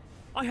better?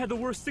 I had the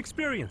worst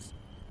experience.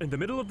 In the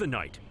middle of the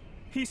night,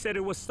 he said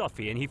it was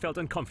stuffy and he felt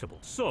uncomfortable.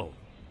 So,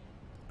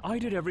 I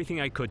did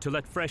everything I could to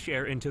let fresh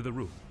air into the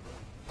room.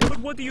 But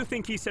what do you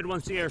think he said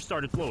once the air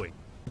started blowing?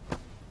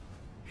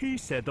 He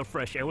said the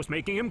fresh air was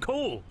making him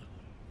cold.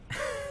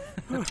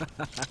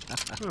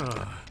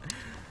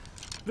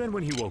 Then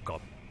when he woke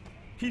up,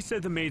 he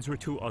said the maids were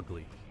too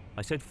ugly.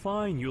 I said,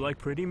 fine, you like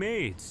pretty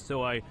maids.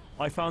 So I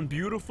found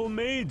beautiful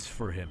maids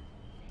for him.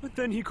 But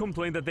then he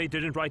complained that they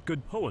didn't write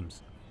good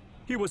poems.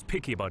 He was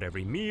picky about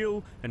every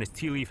meal, and his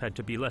tea leaf had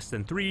to be less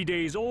than 3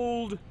 days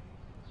old.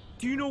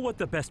 Do you know what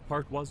the best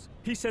part was?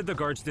 He said the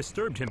guards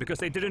disturbed him because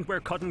they didn't wear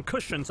cotton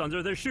cushions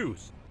under their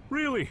shoes.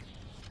 Really?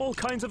 All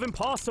kinds of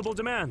impossible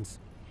demands.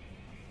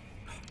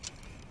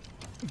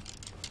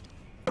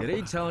 Did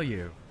he tell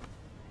you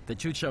that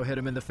Chu Qiao hit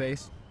him in the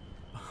face?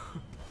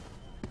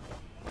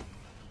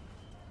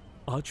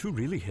 Chu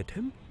really hit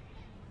him?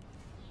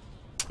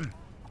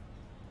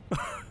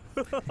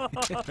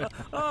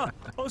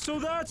 Oh, so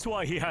that's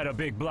why he had a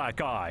big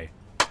black eye.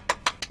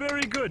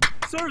 Very good.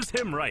 Serves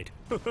him right.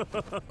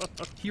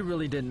 He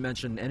really didn't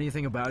mention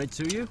anything about it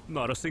to you?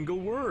 Not a single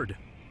word.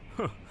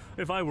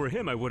 If I were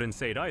him, I wouldn't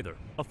say it either.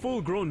 A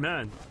full-grown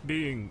man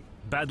being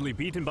badly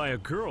beaten by a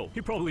girl,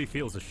 he probably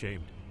feels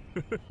ashamed.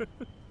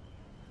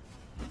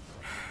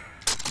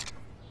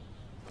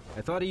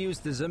 I thought he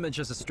used his image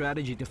as a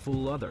strategy to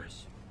fool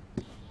others.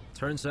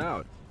 Turns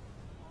out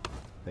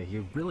that he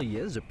really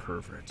is a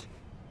pervert.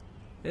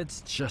 It's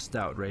just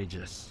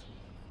outrageous.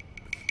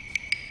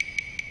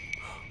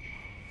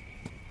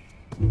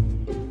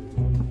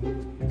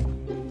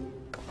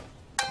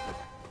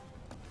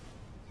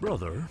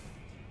 Brother,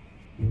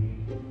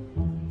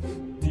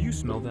 do you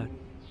smell that?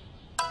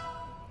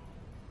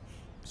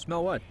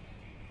 Smell what?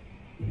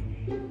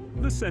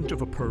 The scent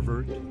of a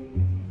pervert.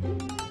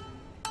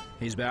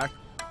 He's back?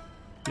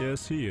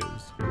 Yes, he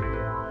is.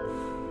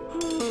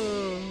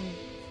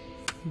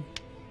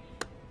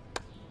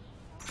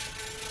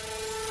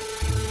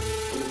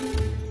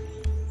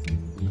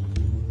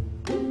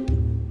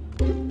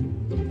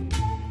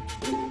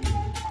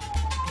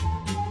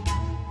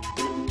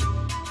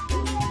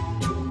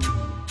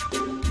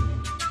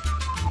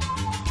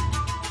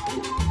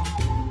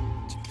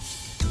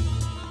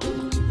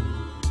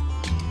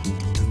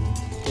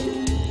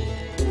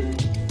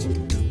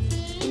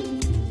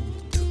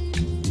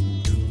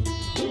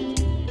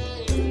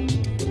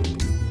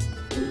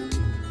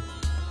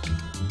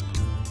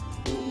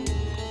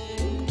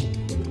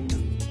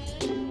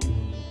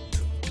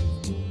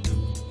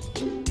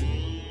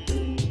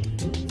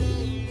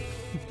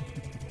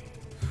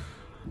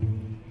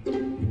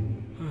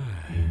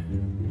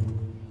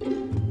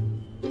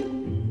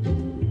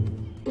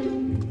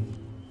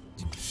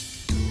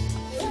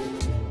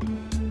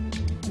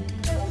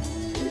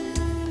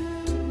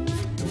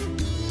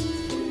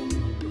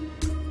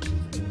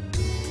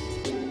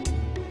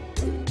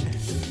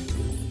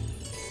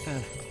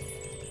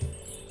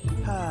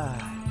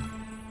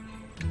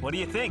 What do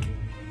you think?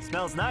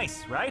 Smells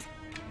nice, right?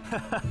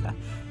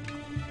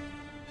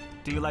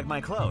 Do you like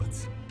my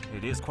clothes?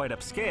 It is quite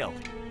upscale,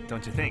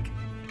 don't you think?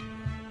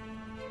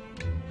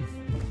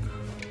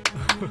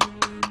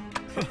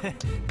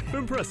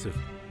 Impressive.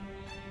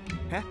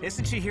 Huh?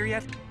 Isn't she here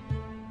yet?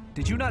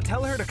 Did you not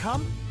tell her to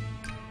come?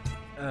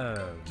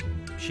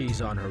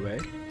 She's on her way.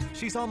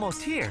 She's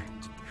almost here.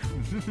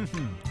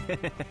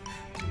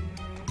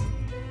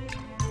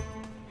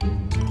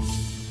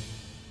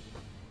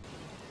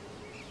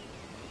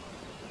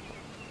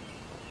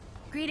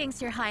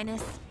 Greetings, Your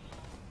Highness.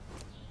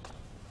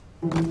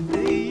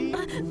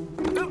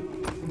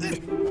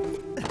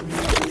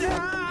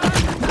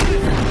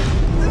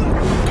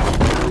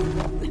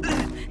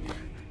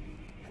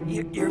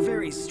 You're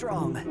very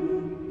strong.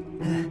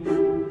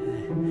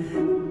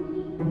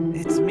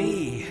 It's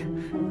me.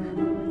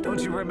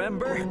 Don't you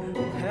remember?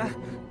 Huh?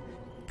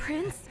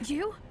 Prince,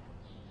 you?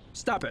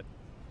 Stop it.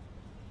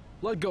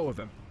 Let go of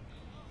him.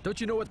 Don't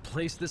you know what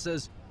place this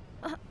is?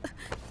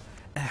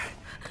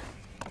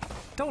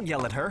 Don't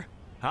yell at her,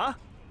 huh?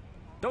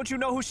 Don't you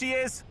know who she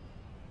is?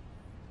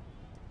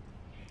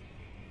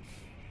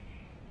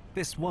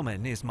 This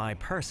woman is my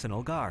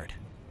personal guard.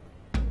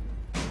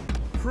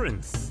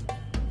 Prince,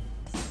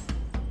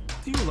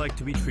 do you like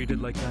to be treated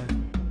like that?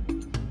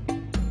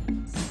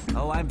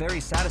 Oh, I'm very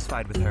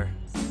satisfied with her.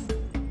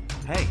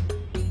 Hey,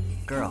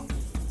 girl,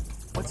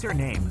 what's your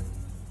name?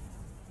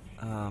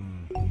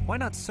 Why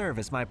not serve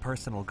as my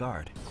personal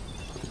guard?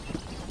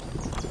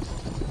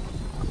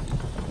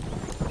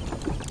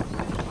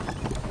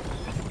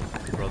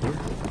 Brother,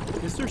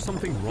 is there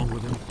something wrong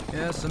with him?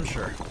 Yes, I'm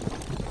sure.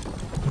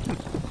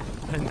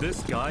 And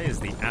this guy is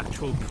the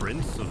actual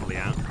Prince of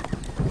Liang?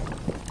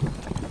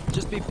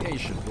 Just be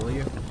patient, will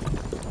you?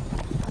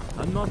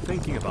 I'm not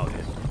thinking about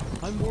him.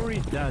 I'm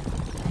worried that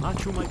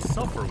Machu might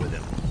suffer with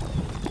him.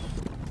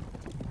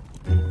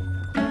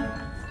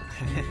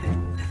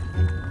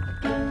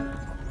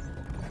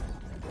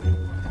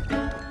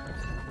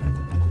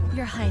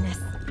 Your Highness,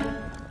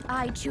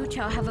 I, Chu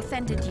Qiao, have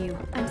offended you.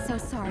 I'm so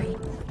sorry.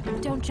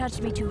 Don't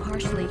judge me too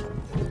harshly.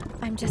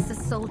 I'm just a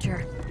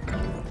soldier.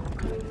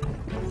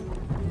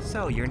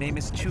 So, your name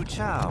is Chu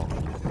Qiao.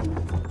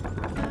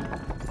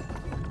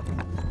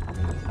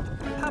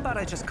 How about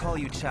I just call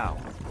you Qiao?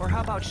 Or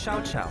how about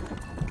Xiao Qiao?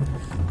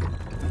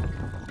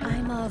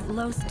 I'm of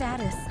low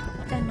status,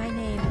 and my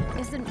name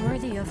isn't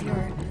worthy of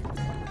your...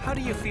 How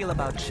do you feel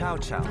about Xiao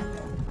Qiao?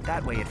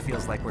 That way it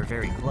feels like we're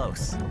very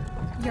close.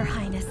 Your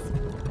Highness,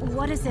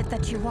 what is it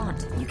that you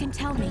want? You can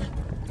tell me.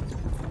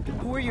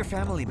 Who are your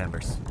family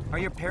members? Are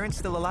your parents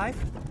still alive?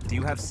 Do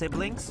you have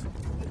siblings?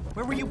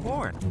 Where were you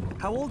born?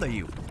 How old are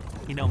you?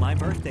 You know, my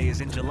birthday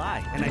is in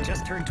July, and I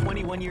just turned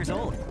 21 years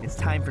old. It's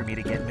time for me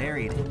to get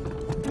married.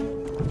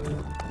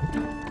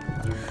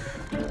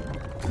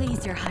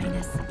 Please, Your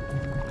Highness,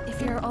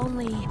 if you're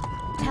only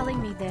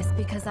telling me this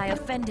because I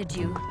offended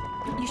you,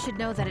 you should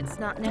know that it's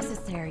not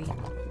necessary.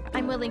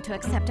 I'm willing to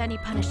accept any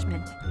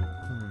punishment.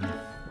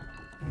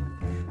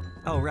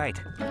 Oh, right.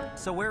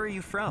 So where are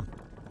you from?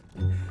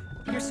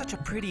 You're such a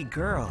pretty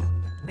girl,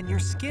 and your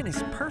skin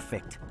is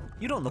perfect.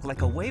 You don't look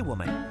like a Wei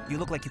woman. You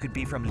look like you could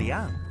be from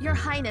Liang. Your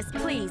Highness,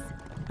 please.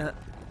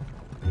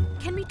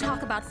 Can we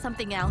talk about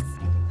something else?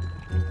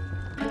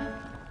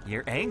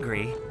 You're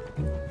angry?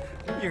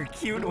 You're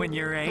cute when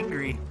you're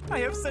angry. I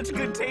have such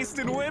good taste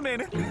in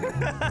women.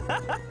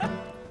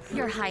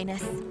 Your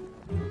Highness,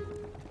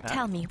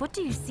 tell me, what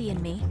do you see in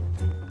me?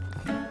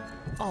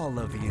 All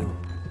of you.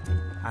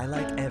 I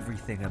like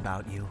everything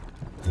about you.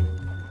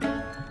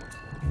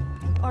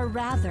 Or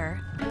rather,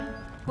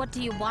 what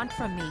do you want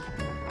from me?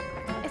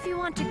 If you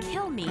want to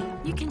kill me,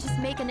 you can just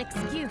make an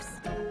excuse.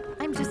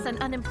 I'm just an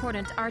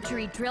unimportant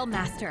archery drill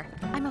master.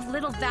 I'm of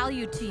little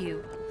value to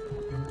you.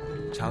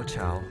 Qiao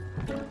Qiao.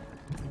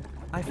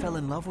 I fell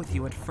in love with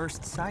you at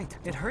first sight.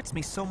 It hurts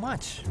me so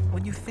much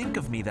when you think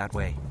of me that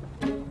way.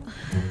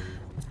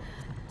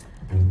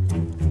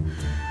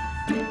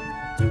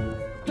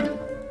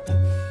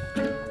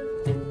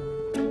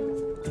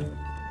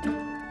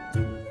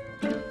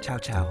 Qiao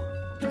Qiao.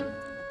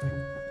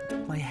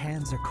 My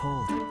hands are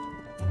cold.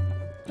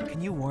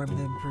 Can you warm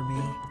them for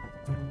me?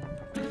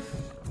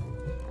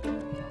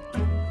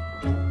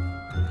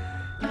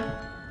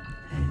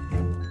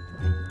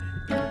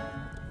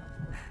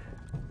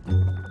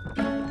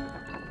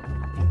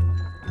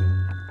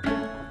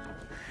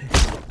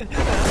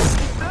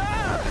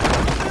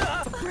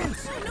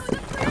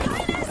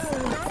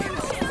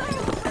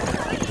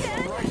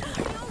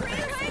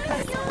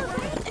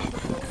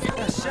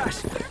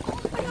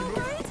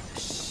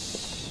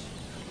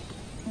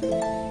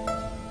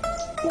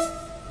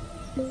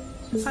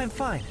 I'm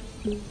fine.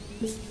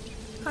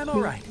 I'm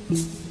all right.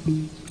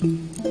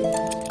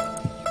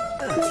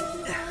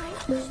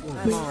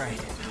 I'm all right.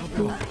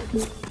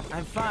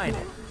 I'm fine.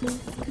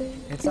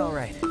 It's all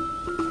right.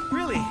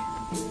 Really?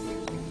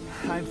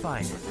 I'm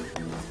fine.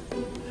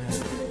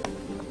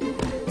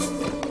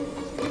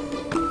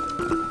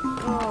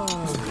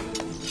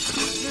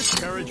 This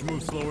carriage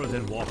moves slower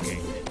than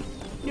walking.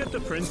 Yet the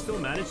prince still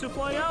managed to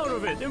fly out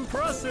of it.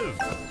 Impressive!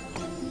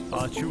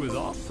 Chu is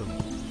awesome.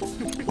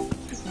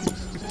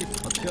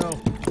 Let's go.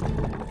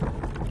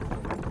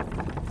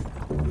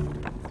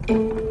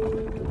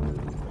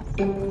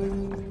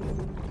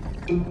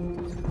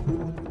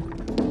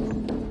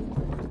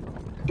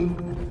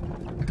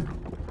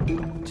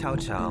 Chu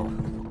Qiao.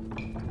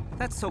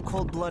 That's so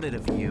cold-blooded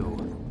of you.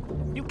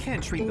 You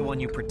can't treat the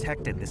one you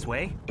protected this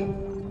way.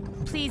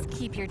 Please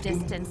keep your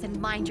distance and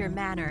mind your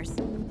manners.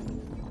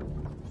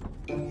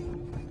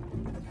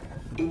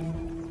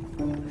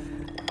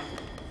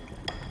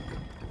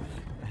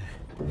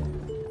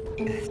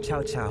 Chu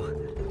Qiao,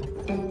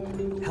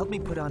 help me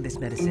put on this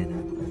medicine.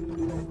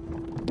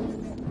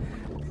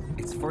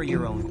 It's for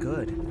your own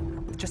good.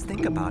 Just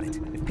think about it.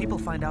 If people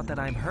find out that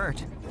I'm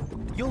hurt,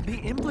 you'll be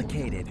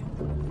implicated.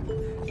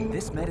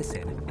 This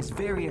medicine is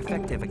very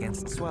effective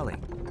against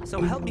swelling,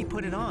 so help me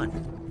put it on.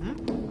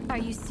 Are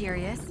you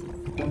serious?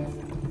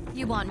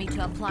 You want me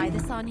to apply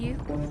this on you?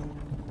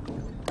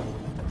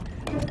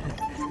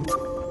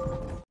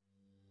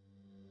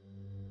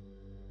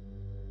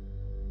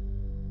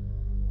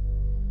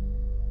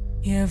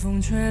 夜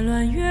风吹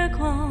乱月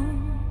光，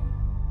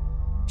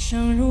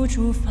声如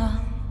厨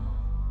房，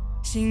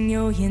心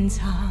有掩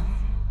藏。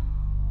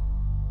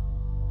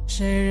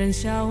谁人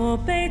笑我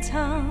悲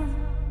怆，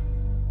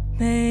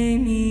被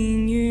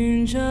命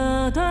运折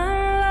断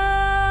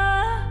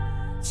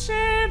了翅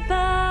膀。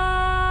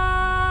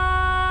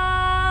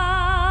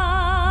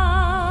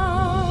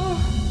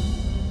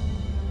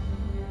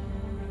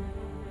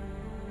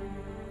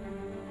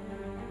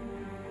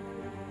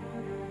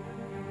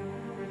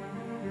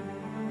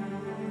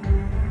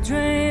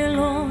 坠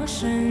落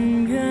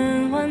深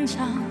渊万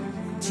丈，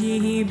记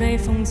忆被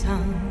封藏。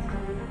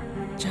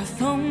这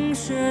风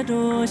雪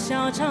多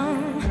嚣张，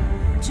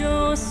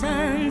就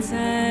算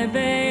再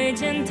被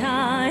践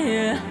踏，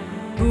也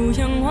不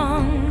仰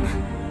望。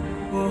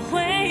我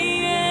会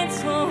越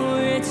挫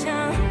越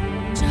强，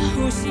这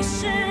呼吸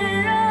是。